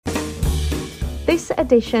This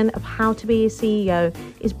edition of How to Be a CEO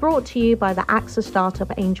is brought to you by the AXA Startup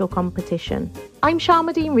Angel Competition. I'm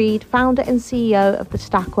Sharmadine Reed, founder and CEO of the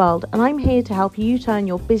Stack World, and I'm here to help you turn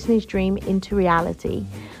your business dream into reality.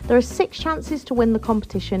 There are 6 chances to win the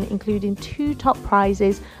competition, including 2 top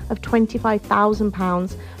prizes of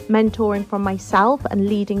 £25,000, mentoring from myself and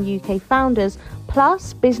leading UK founders,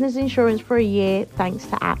 plus business insurance for a year thanks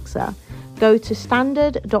to AXA. Go to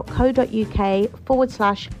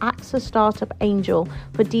standard.co.uk/AXA Startup Angel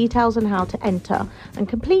for details on how to enter and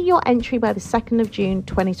complete your entry by the 2nd of June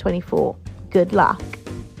 2024. Good luck.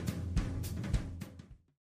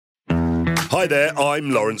 Hi there, I'm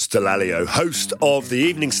Lawrence Dallaglio, host of the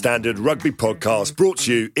Evening Standard Rugby podcast, brought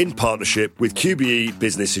to you in partnership with QBE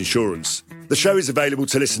Business Insurance. The show is available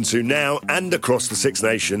to listen to now and across the Six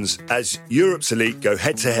Nations as Europe's elite go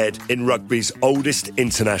head-to-head in rugby's oldest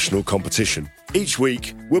international competition. Each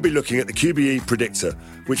week, we'll be looking at the QBE Predictor,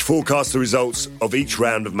 which forecasts the results of each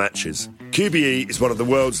round of matches. QBE is one of the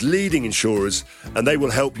world's leading insurers, and they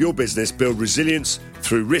will help your business build resilience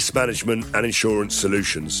through risk management and insurance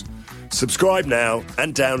solutions. Subscribe now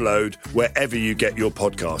and download wherever you get your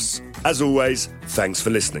podcasts. As always, thanks for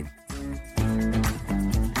listening.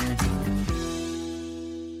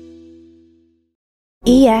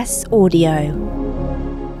 ES Audio.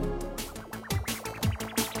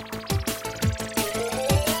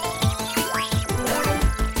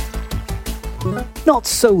 Not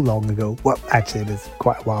so long ago, well, actually it is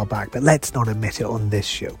quite a while back, but let's not admit it on this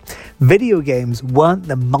show, video games weren't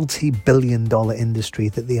the multi-billion-dollar industry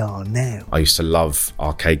that they are now. I used to love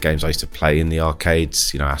arcade games. I used to play in the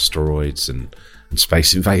arcades, Asteroids and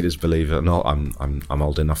Space Invaders, believe it or not. I'm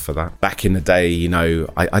old enough for that. Back in the day,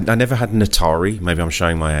 I never had an Atari. Maybe I'm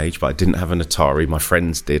showing my age, but I didn't have an Atari. My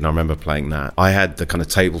friends did, and I remember playing that. I had the kind of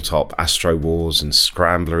tabletop Astro Wars and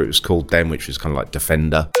Scrambler, it was called then, which was kind of like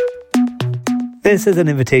Defender. This is an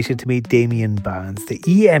invitation to meet Damian, the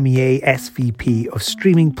EMEA SVP of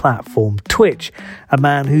streaming platform Twitch, a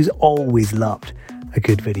man who's always loved a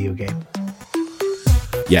good video game.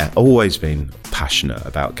 Yeah, always been passionate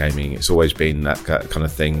about gaming. It's always been that kind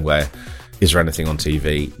of thing where, is there anything on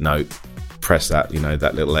TV? No. Press that,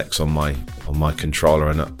 that little X on my controller,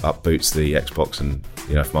 and up boots the Xbox. And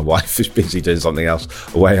if my wife is busy doing something else,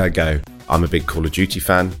 away I go. I'm a big Call of Duty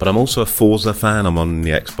fan, but I'm also a Forza fan. I'm on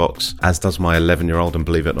the Xbox, as does my 11-year-old, and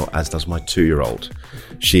believe it or not, as does my 2-year-old.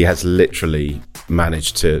 She has literally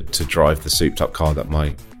managed to drive the souped up car that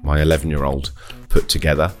my 11-year-old put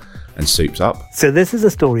together and souped up. So this is a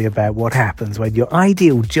story about what happens when your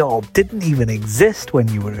ideal job didn't even exist when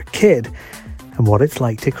you were a kid, and what it's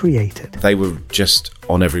like to create it. They were just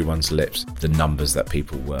on everyone's lips, the numbers that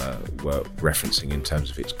people were referencing in terms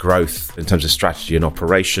of its growth, in terms of strategy and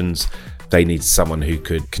operations. They need someone who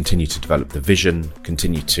could continue to develop the vision,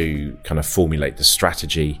 continue to kind of formulate the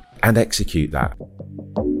strategy and execute that.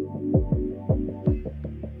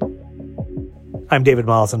 I'm David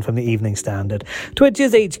Marsden from the Evening Standard.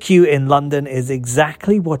 Twitch's HQ in London is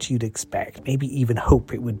exactly what you'd expect, maybe even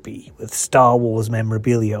hope it would be, with Star Wars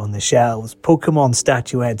memorabilia on the shelves, Pokemon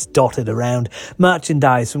statuettes dotted around,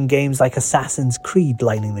 merchandise from games like Assassin's Creed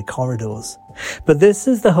lining the corridors. But this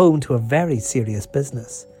is the home to a very serious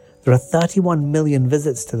business. There are 31 million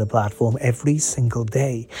visits to the platform every single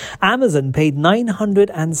day. Amazon paid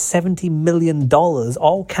 $970 million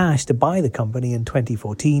all cash to buy the company in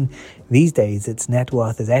 2014. These days, its net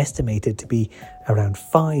worth is estimated to be around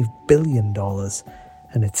 $5 billion,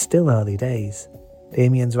 and it's still early days.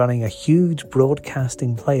 Damian's running a huge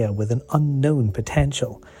broadcasting player with an unknown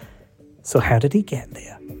potential. So how did he get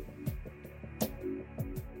there?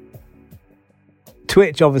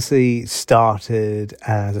 Twitch obviously started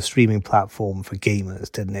as a streaming platform for gamers,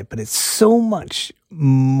 didn't it? But it's so much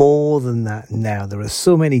more than that now. There are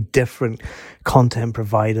so many different content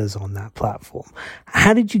providers on that platform.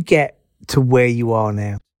 How did you get to where you are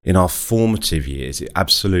now? In our formative years, it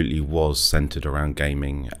absolutely was centered around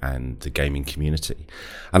gaming and the gaming community.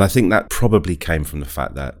 And I think that probably came from the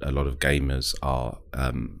fact that a lot of gamers are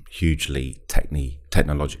hugely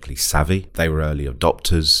technologically savvy. They were early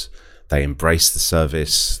adopters. They embraced the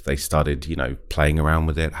service. They started, playing around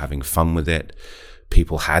with it, having fun with it.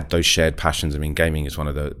 People had those shared passions. I mean, gaming is one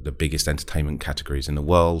of the biggest entertainment categories in the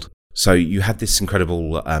world. So you had this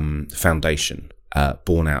incredible foundation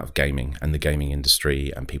born out of gaming and the gaming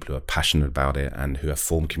industry, and people who are passionate about it and who have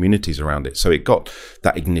formed communities around it. So it got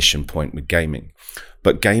that ignition point with gaming.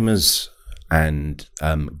 But gamers and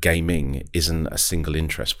gaming isn't a single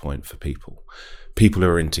interest point for people. People who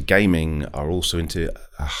are into gaming are also into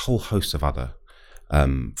a whole host of other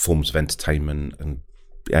forms of entertainment and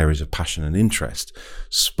areas of passion and interest.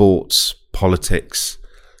 Sports, politics,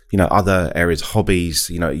 other areas, hobbies,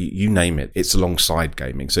 you name it, it's alongside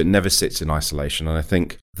gaming. So it never sits in isolation. And I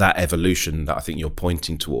think that evolution that I think you're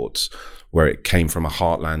pointing towards, where it came from a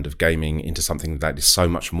heartland of gaming into something that is so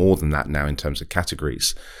much more than that now in terms of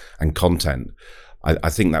categories and content, I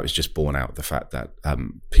think that was just born out of the fact that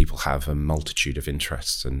people have a multitude of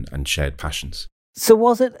interests and shared passions. So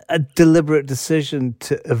was it a deliberate decision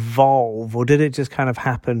to evolve, or did it just kind of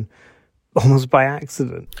happen almost by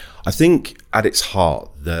accident? I think at its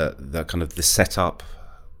heart, the kind of the setup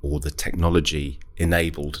or the technology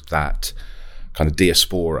enabled that kind of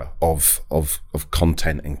diaspora of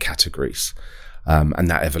content and categories, and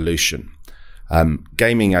that evolution.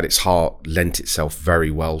 Gaming at its heart lent itself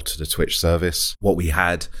very well to the Twitch service. What we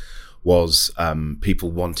had was people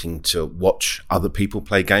wanting to watch other people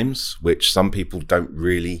play games, which some people don't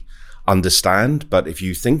really understand. But if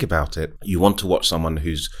you think about it, you want to watch someone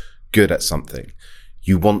who's good at something.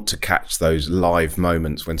 You want to catch those live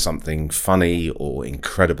moments when something funny or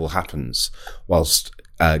incredible happens whilst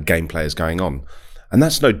gameplay is going on. And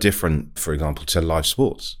that's no different, for example, to live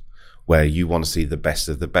sports, where you want to see the best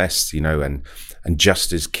of the best, and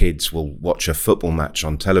just as kids will watch a football match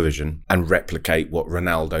on television and replicate what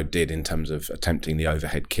Ronaldo did in terms of attempting the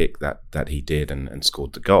overhead kick that he did and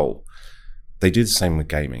scored the goal, they do the same with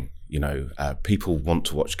gaming. People want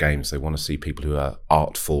to watch games. They want to see people who are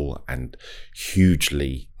artful and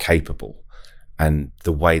hugely capable. And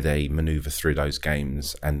the way they maneuver through those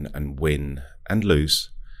games and win and lose,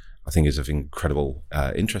 I think, is of incredible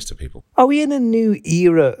interest to people. Are we in a new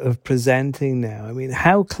era of presenting now? I mean,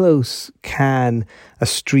 how close can a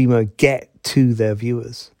streamer get to their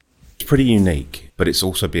viewers? It's pretty unique, but it's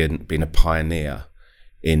also been a pioneer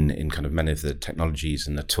in kind of many of the technologies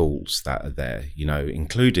and the tools that are there,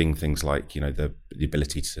 including things like, the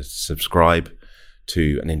ability to subscribe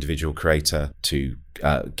to an individual creator, to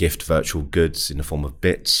gift virtual goods in the form of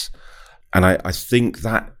bits. And I think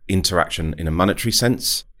that interaction in a monetary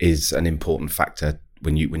sense is an important factor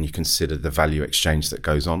when you consider the value exchange that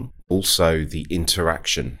goes on. Also, the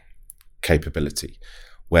interaction capability,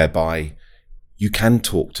 whereby you can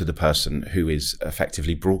talk to the person who is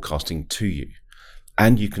effectively broadcasting to you,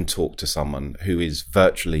 and you can talk to someone who is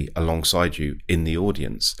virtually alongside you in the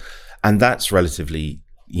audience. And that's relatively,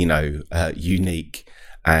 unique,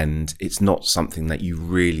 and it's not something that you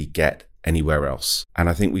really get anywhere else. And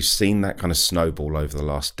I think we've seen that kind of snowball over the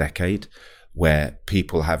last decade, where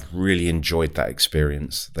people have really enjoyed that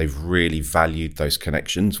experience. They've really valued those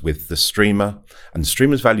connections with the streamer, and the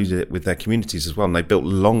streamers valued it with their communities as well. And they built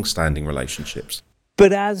long-standing relationships.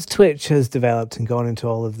 But as Twitch has developed and gone into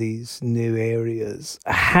all of these new areas,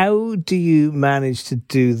 how do you manage to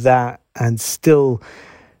do that and still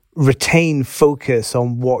retain focus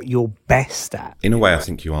on what you're best at? In a way, I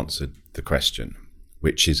think you answered the question,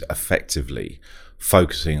 which is effectively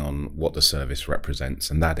focusing on what the service represents,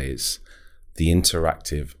 and that is the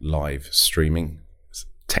interactive live streaming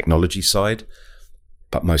technology side,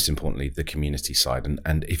 but most importantly, the community side.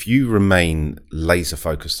 And if you remain laser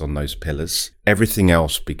focused on those pillars, everything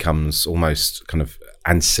else becomes almost kind of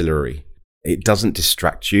ancillary. It doesn't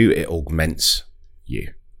distract you, it augments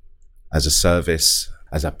you as a service,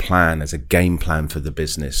 as a plan, as a game plan for the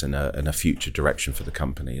business, and a future direction for the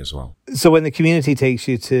company as well. So when the community takes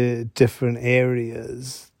you to different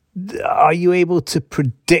areas, are you able to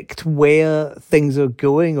predict where things are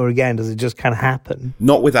going, or again, does it just kind of happen?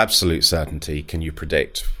 Not with absolute certainty can you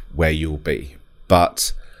predict where you'll be,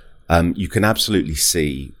 but you can absolutely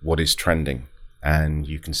see what is trending, and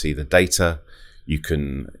you can see the data. You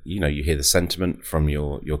can, you hear the sentiment from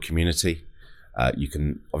your community. You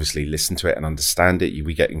can obviously listen to it and understand it.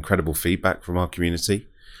 We get incredible feedback from our community.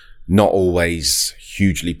 Not always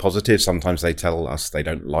hugely positive. Sometimes they tell us they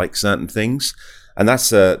don't like certain things. And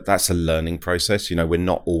that's a learning process. We're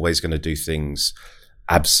not always going to do things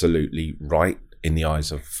absolutely right in the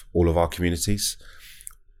eyes of all of our communities,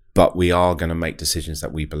 but we are going to make decisions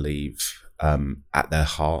that we believe at their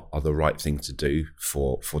heart are the right thing to do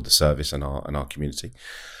for the service and our community.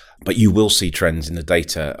 But you will see trends in the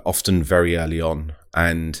data often very early on,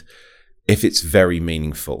 and if it's very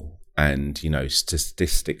meaningful and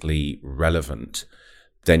statistically relevant,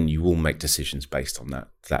 then you will make decisions based on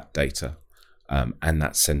that data. And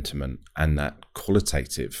that sentiment and that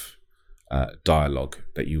qualitative dialogue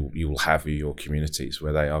that you will have with your communities,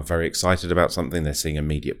 where they are very excited about something, they're seeing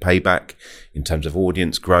immediate payback in terms of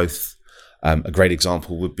audience growth. A great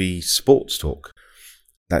example would be sports talk.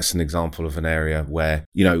 That's an example of an area where,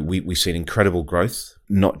 we've seen incredible growth,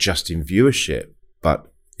 not just in viewership,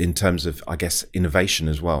 but in terms of, I guess, innovation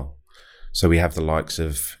as well. So we have the likes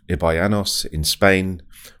of Ibayanos in Spain.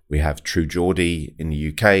 We have True Geordie in the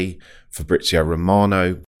UK, Fabrizio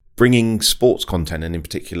Romano bringing sports content, and in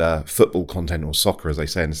particular football content or soccer, as they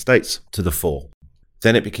say in the States, to the fore.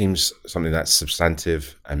 Then it becomes something that's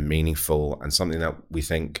substantive and meaningful, and something that we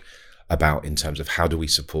think about in terms of how do we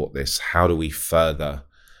support this? How do we further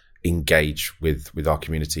engage with our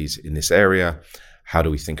communities in this area? How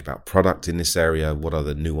do we think about product in this area? What are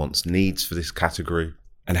the nuanced needs for this category?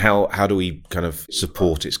 And how do we kind of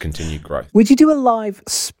support its continued growth? Would you do a live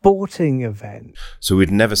sporting event? So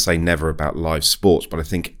we'd never say never about live sports, but I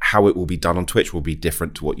think how it will be done on Twitch will be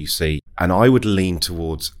different to what you see. And I would lean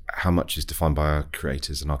towards how much is defined by our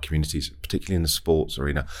creators and our communities, particularly in the sports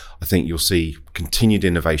arena. I think you'll see continued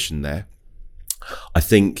innovation there. I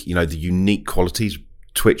think, the unique qualities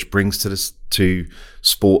Twitch brings to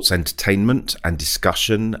sports entertainment and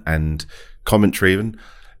discussion and commentary, even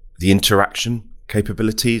the interaction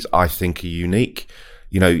capabilities, I think are unique.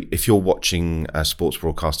 If you're watching a sports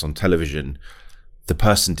broadcast on television, the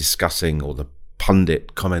person discussing or the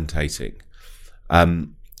pundit commentating,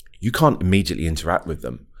 you can't immediately interact with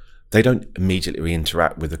them. They don't immediately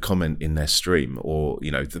interact with a comment in their stream or,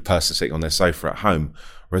 the person sitting on their sofa at home,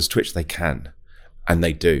 whereas Twitch, they can, and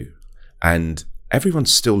they do. And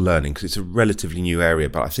everyone's still learning because it's a relatively new area,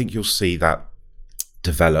 but I think you'll see that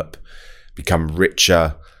develop, become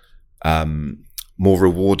richer, more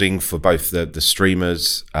rewarding for both the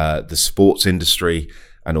streamers, the sports industry,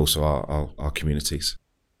 and also our communities.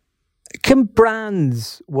 Can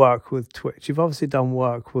brands work with Twitch? You've obviously done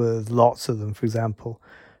work with lots of them, for example,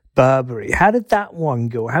 Burberry. How did that one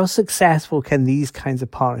go? How successful can these kinds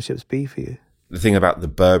of partnerships be for you? The thing about the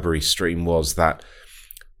Burberry stream was that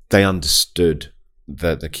they understood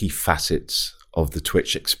the key facets of the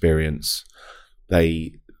Twitch experience.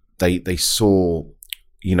 They saw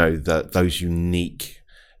those unique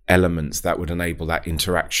elements that would enable that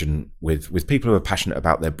interaction with people who are passionate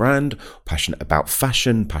about their brand, passionate about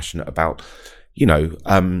fashion, passionate about,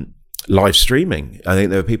 live streaming. I think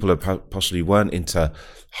there were people who possibly weren't into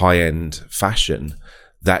high-end fashion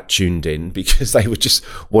that tuned in because they just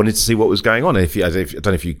wanted to see what was going on. I don't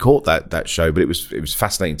know if you caught that show, but it was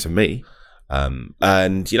fascinating to me.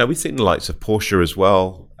 And we've seen the likes of Porsche as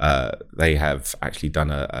well. They have actually done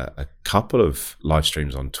a couple of live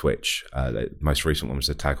streams on Twitch. The most recent one was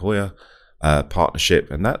the Tag Heuer partnership,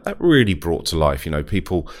 and that really brought to life,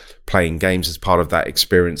 people playing games as part of that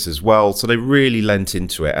experience as well. So they really lent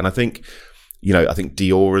into it. And I think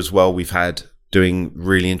Dior as well, we've had doing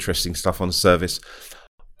really interesting stuff on the service.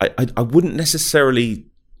 I wouldn't necessarily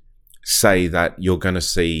say that you're going to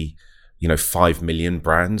see 5 million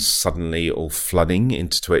brands suddenly all flooding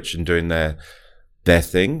into Twitch and doing their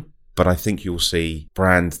thing. But I think you'll see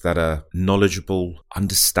brands that are knowledgeable,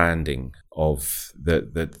 understanding of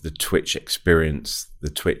the Twitch experience, the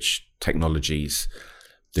Twitch technologies,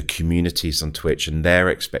 the communities on Twitch and their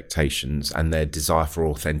expectations and their desire for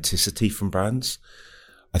authenticity from brands.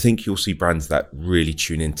 I think you'll see brands that really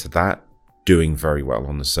tune into that doing very well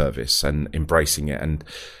on the service and embracing it. And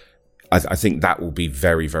I think that will be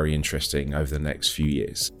very, very interesting over the next few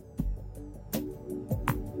years.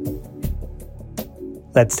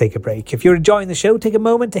 Let's take a break. If you're enjoying the show, take a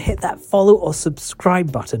moment to hit that follow or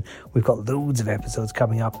subscribe button. We've got loads of episodes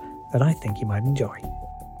coming up that I think you might enjoy.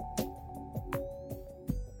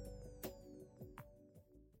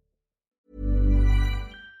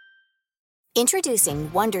 Introducing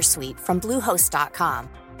Wondersuite from Bluehost.com.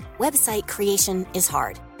 Website creation is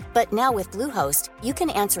hard. But now with Bluehost, you can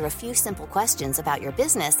answer a few simple questions about your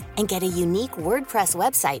business and get a unique WordPress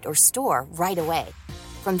website or store right away.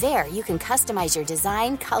 From there, you can customize your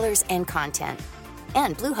design, colors, and content.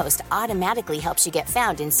 And Bluehost automatically helps you get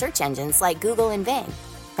found in search engines like Google and Bing.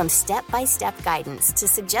 From step-by-step guidance to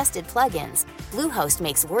suggested plugins, Bluehost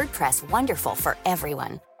makes WordPress wonderful for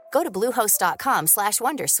everyone. Go to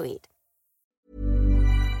bluehost.com/wondersuite.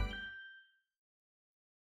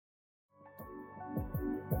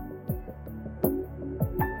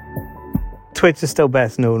 Twitch is still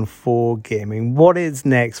best known for gaming. What is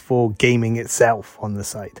next for gaming itself on the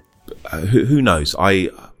site? Who knows? I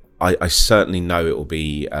certainly know it will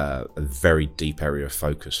be a very deep area of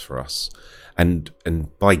focus for us. And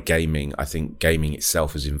by gaming, I think gaming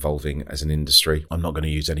itself is evolving as an industry. I'm not going to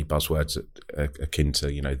use any buzzwords akin to,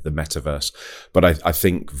 the metaverse. But I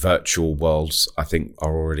think virtual worlds, are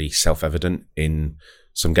already self-evident in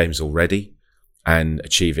some games already and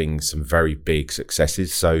achieving some very big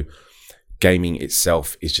successes. So gaming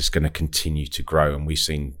itself is just going to continue to grow. And we've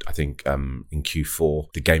seen, in Q4,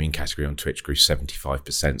 the gaming category on Twitch grew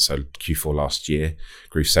 75%. So Q4 last year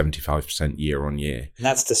grew 75% year on year. And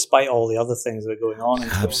that's despite all the other things that are going on.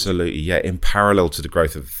 Absolutely, yeah. In parallel to the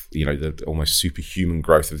growth of, the almost superhuman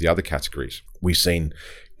growth of the other categories, we've seen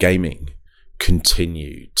gaming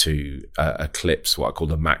continue to eclipse what I call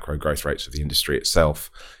the macro growth rates of the industry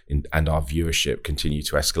itself, and our viewership continue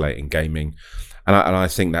to escalate in gaming. And I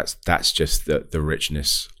think that's just the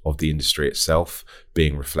richness of the industry itself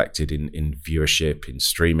being reflected in viewership, in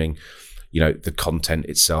streaming. The content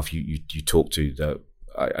itself. You talk to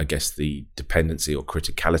I guess the dependency or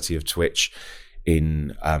criticality of Twitch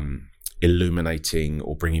in illuminating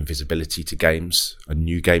or bringing visibility to games, and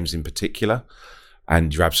new games in particular.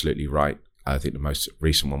 And you're absolutely right. I think the most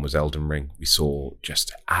recent one was Elden Ring. We saw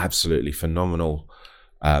just absolutely phenomenal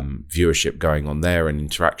viewership going on there, and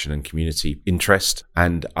interaction and community interest,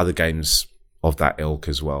 and other games of that ilk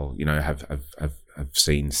as well, have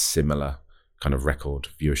seen similar kind of record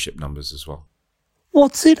viewership numbers as well.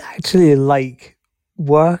 What's it actually like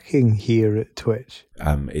working here at Twitch?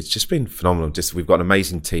 It's just been phenomenal. We've got an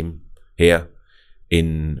amazing team here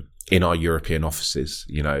in our European offices,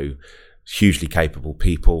 hugely capable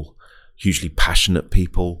people, hugely passionate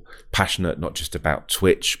people, passionate not just about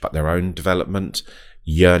Twitch, but their own development,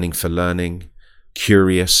 yearning for learning,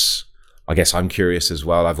 curious. I guess I'm curious as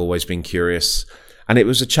well. I've always been curious. And it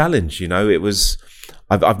was a challenge,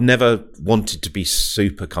 I've never wanted to be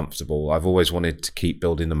super comfortable. I've always wanted to keep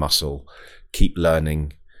building the muscle, keep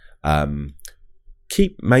learning,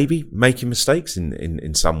 keep maybe making mistakes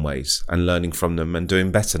in some ways and learning from them and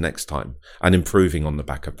doing better next time and improving on the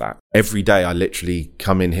back of that. Every day I literally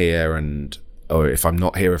come in here or if I'm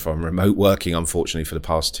not here, if I'm remote working, unfortunately for the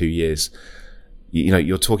past 2 years,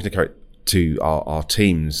 you're talking to our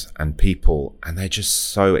teams and people, and they're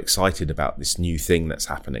just so excited about this new thing that's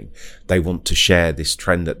happening. They want to share this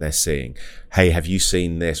trend that they're seeing. Hey, have you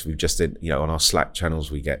seen this? We've just did, on our Slack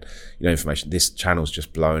channels, we get, information. This channel's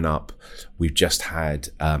just blown up. We've just had,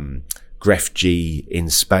 Gref G in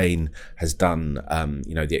Spain has done,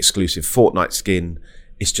 the exclusive Fortnite skin.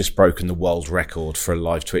 It's just broken the world record for a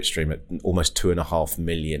live Twitch stream at almost 2.5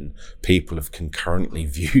 million people have concurrently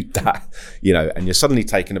viewed that, and you're suddenly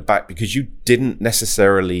taken aback because you didn't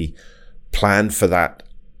necessarily plan for that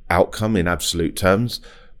outcome in absolute terms,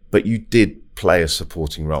 but you did play a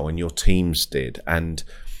supporting role and your teams did. And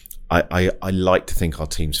I like to think our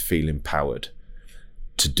teams feel empowered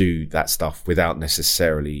to do that stuff without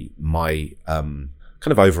necessarily my kind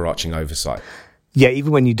of overarching oversight. Yeah,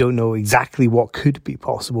 even when you don't know exactly what could be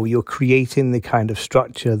possible, you're creating the kind of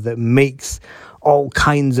structure that makes all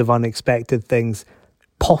kinds of unexpected things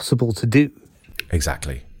possible to do.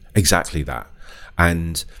 Exactly that.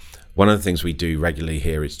 And one of the things we do regularly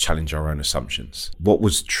here is challenge our own assumptions. What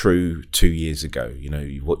was true 2 years ago,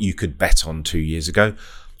 what you could bet on 2 years ago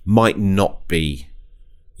might not be,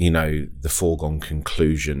 the foregone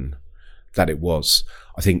conclusion that it was.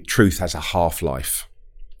 I think truth has a half-life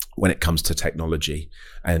when it comes to technology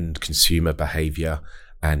and consumer behavior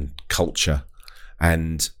and culture,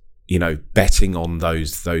 and betting on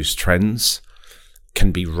those trends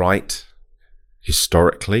can be right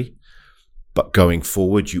historically, but going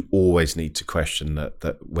forward you always need to question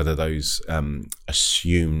that whether those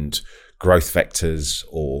assumed growth vectors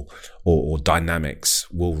or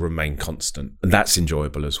dynamics will remain constant, and that's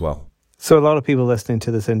enjoyable as well. So a lot of people listening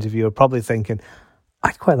to this interview are probably thinking,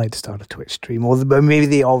 I'd quite like to start a Twitch stream, or maybe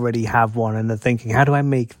they already have one and they're thinking, how do I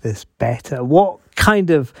make this better? What kind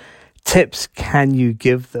of tips can you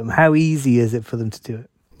give them? How easy is it for them to do it?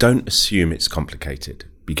 Don't assume it's complicated,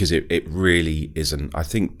 because it really isn't. I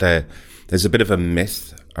think there's a bit of a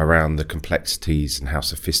myth around the complexities and how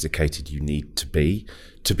sophisticated you need to be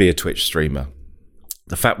a Twitch streamer.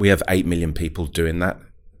 The fact we have 8 million people doing that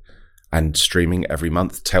and streaming every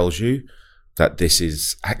month tells you that this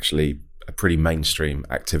is actually a pretty mainstream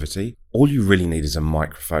activity. All you really need is a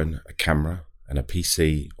microphone, a camera, and a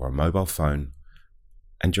PC or a mobile phone,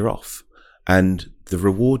 and you're off. And the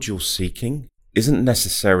reward you're seeking isn't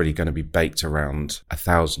necessarily going to be baked around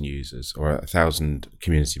 1,000 users or 1,000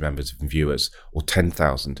 community members and viewers or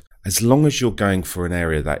 10,000. As long as you're going for an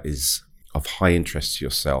area that is of high interest to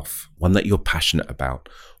yourself, one that you're passionate about,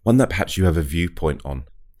 one that perhaps you have a viewpoint on,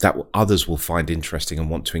 that others will find interesting and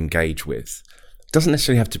want to engage with. It doesn't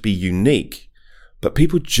necessarily have to be unique, but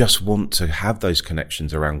people just want to have those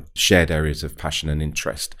connections around shared areas of passion and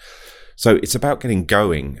interest. So it's about getting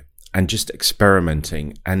going and just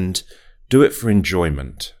experimenting, and do it for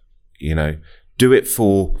enjoyment, do it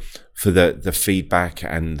for the feedback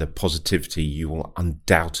and the positivity you will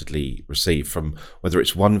undoubtedly receive from whether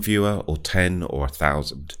it's one viewer or 10 or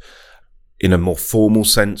 1,000. In a more formal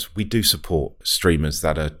sense, we do support streamers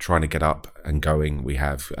that are trying to get up and going. We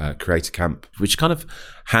have Creator Camp, which kind of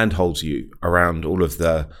handholds you around all of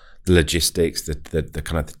the logistics, the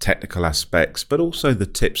kind of the technical aspects, but also the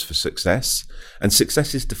tips for success. And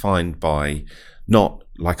success is defined by Not,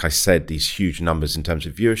 like I said, these huge numbers in terms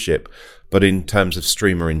of viewership, but in terms of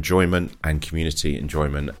streamer enjoyment and community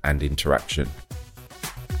enjoyment and interaction.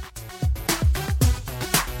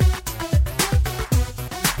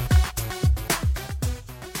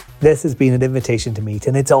 This has been an invitation to meet,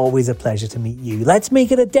 and it's always a pleasure to meet you. Let's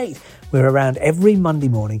make it a date. We're around every Monday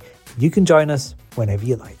morning. You can join us whenever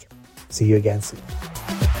you like. See you again soon.